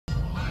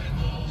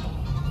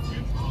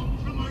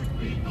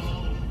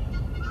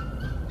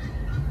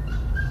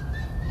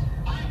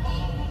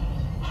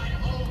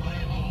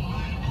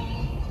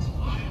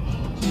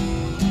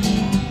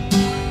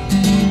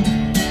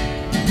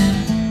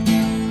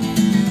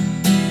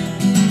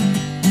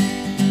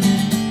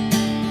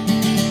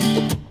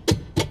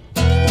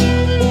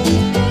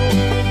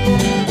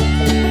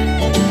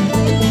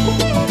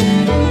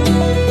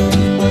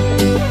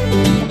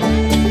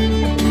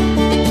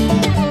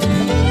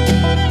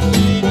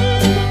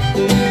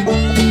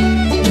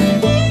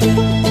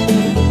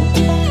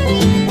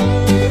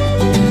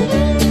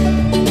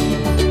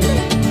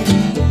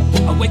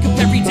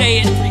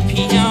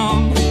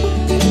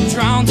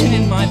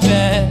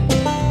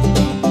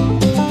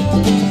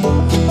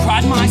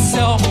Tied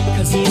myself,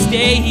 cause these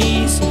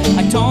days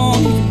I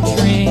don't even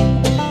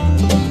drink.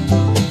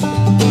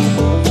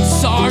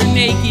 Saw her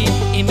naked,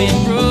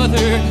 amen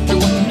brother, there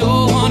was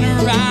no one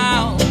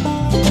around.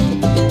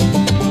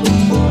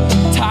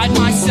 Tied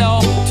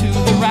myself to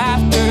the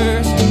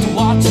rafters to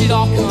watch it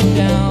all come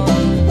down.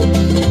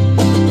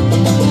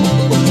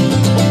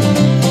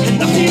 And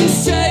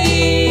nothing's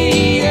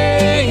changed,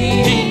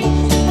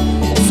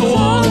 so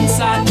all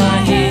inside my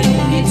head,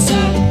 it's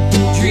a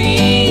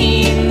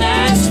dream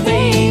that's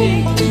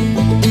fading.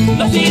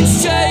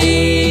 Nothing's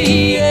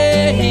changed,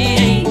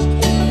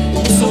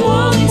 so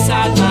all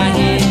inside my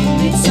head,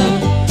 it's a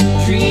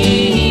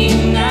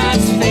dream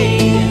that's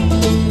fading.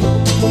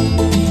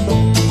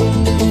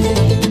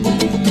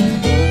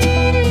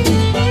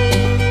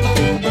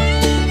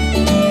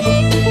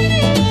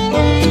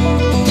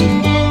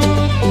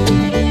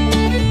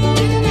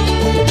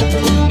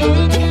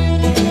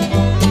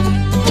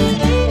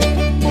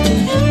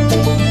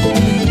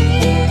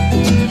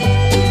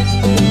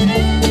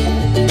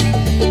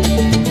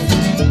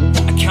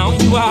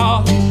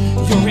 Out,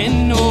 you're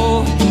in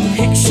no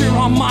picture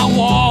on my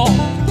wall.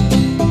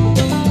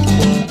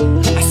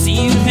 I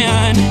see you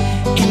then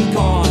and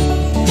gone,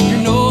 you're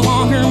no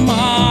longer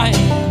mine.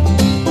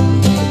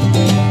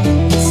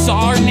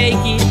 Saw her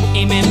naked,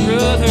 amen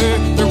brother,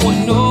 there was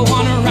no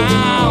one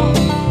around.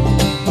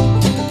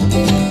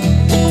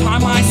 Tie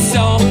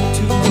myself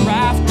to the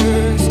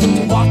rafters to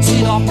watch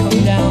it all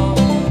come down.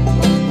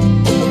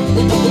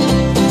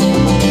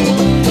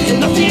 And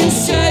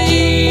nothing's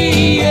changed,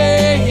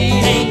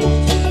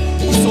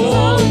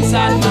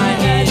 inside my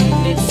head,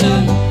 it's a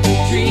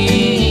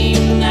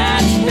dream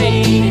that's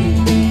fading.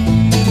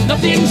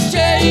 Nothing's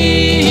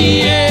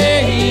changed,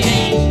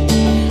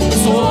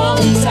 so all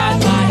inside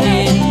my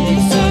head,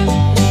 it's a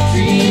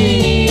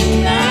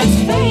dream that's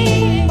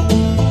fading.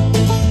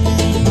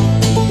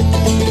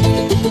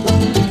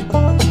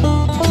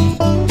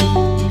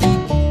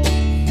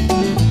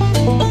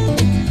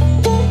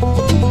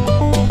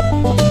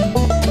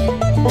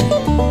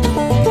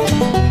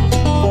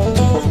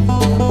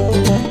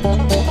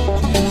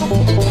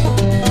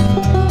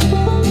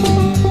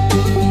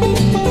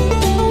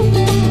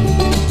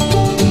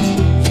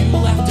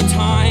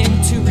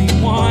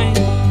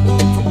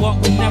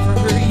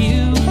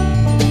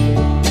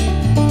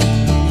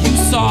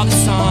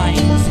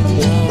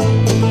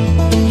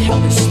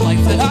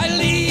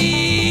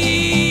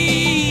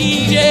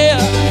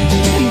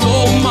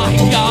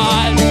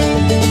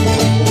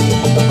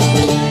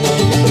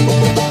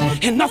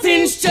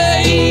 Nothing's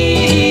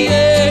changed,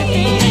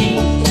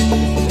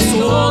 so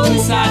all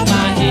inside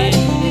my head,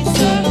 it's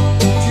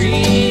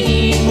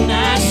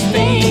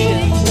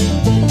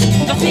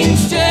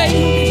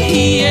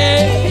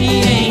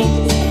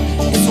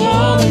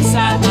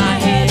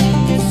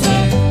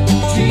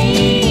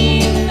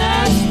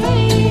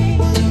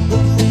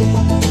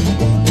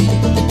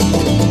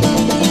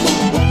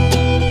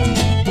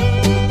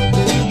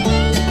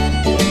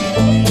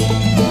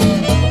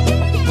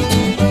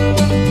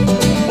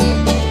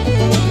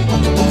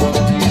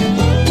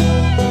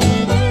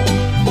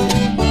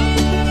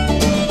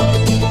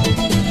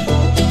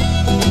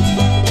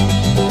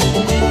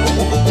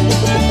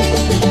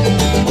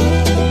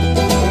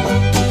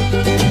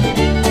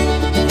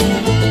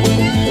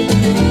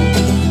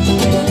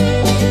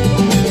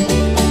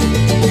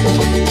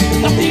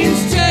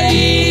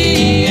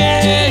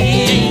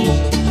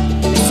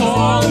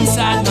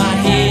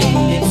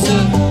a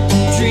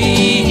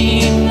dream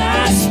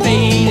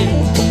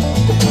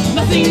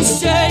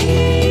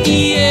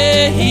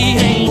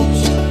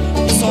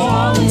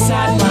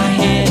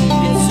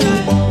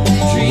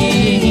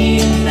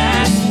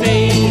that's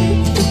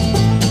fading.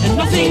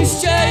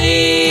 Nothing's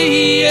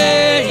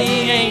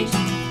changed,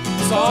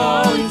 so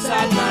all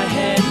inside my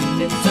head,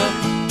 it's a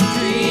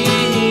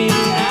dream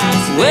that's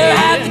fading. Where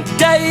have the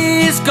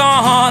days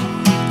gone?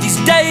 These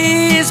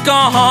days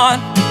gone.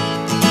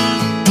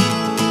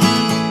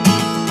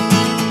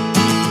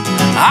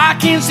 I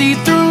can see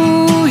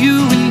through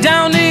you and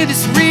down to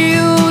this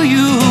real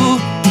you.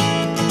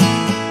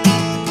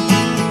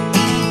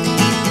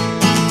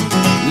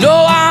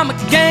 Know I'm a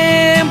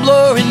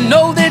gambler and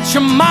know that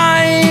you're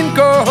mine,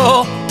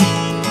 girl.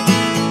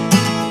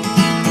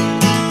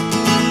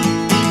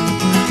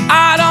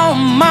 I don't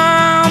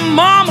mind,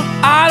 mama,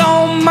 I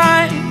don't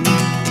mind,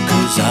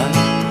 'cause I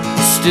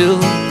still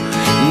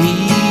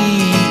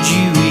need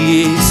you,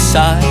 yes, I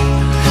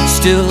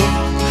still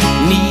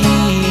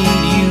need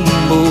you,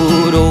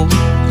 but oh.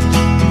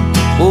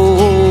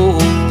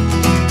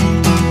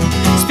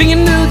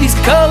 Speaking to these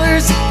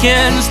colors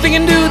again,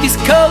 speaking to these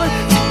colors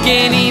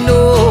again, you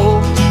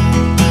know.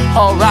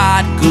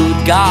 Alright, good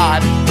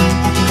God.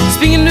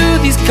 Speaking to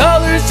these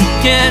colors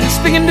again,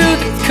 speaking to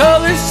the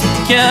colors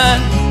again.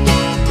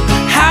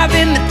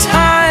 Having the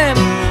time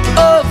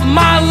of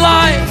my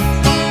life.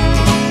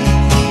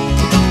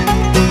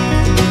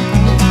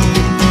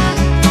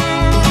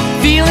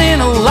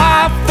 Feeling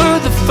alive for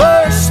the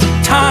first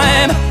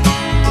time.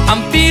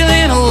 I'm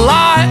feeling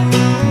alive.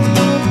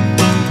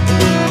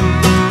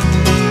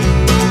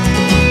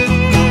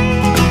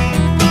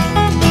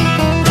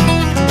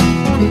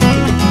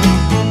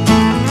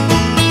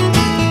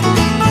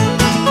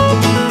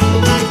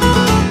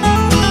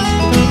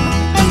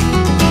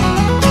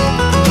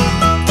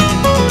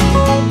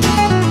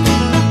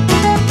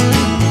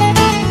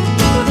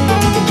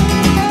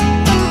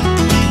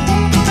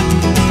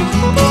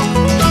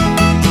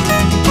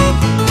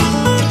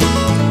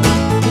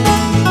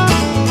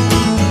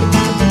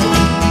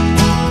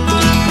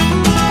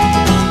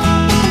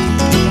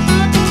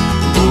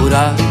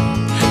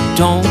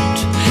 don't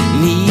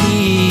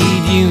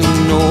need you,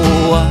 no,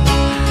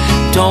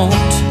 I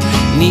don't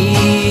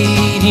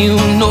need you,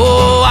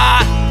 no,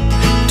 I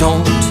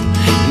don't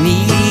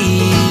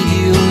need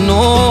you,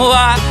 no,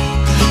 I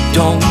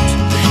don't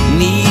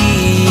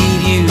need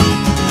you.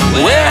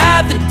 Where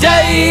have the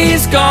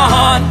days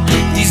gone,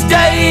 these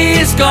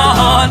days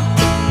gone?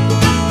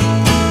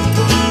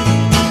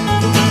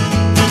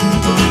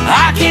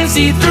 I can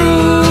see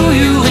through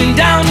you and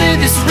down to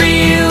this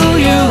real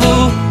you.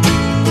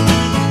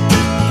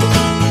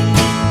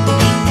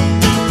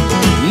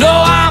 No,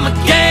 I'm a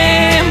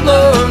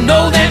gambler,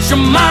 know that you're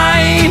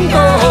mine,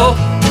 girl.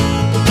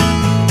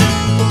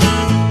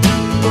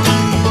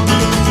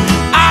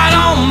 I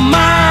don't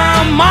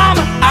mind,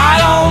 mama, I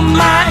don't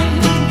mind,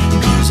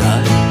 'cause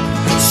I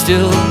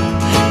still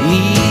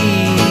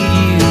need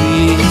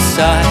you, yes,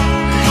 I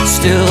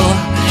still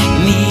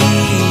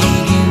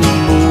need you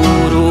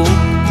more.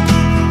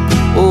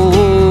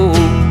 Oh,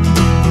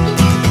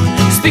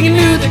 speaking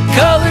to the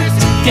colors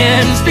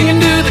again, speaking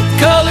to the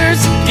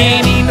colors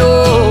again, you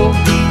know.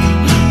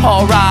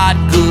 Alright,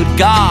 good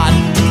God,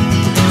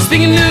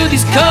 speaking to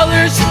these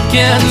colors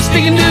again,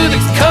 speaking to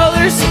these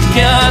colors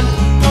again.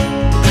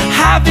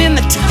 Having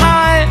the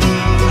time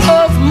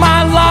of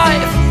my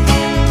life,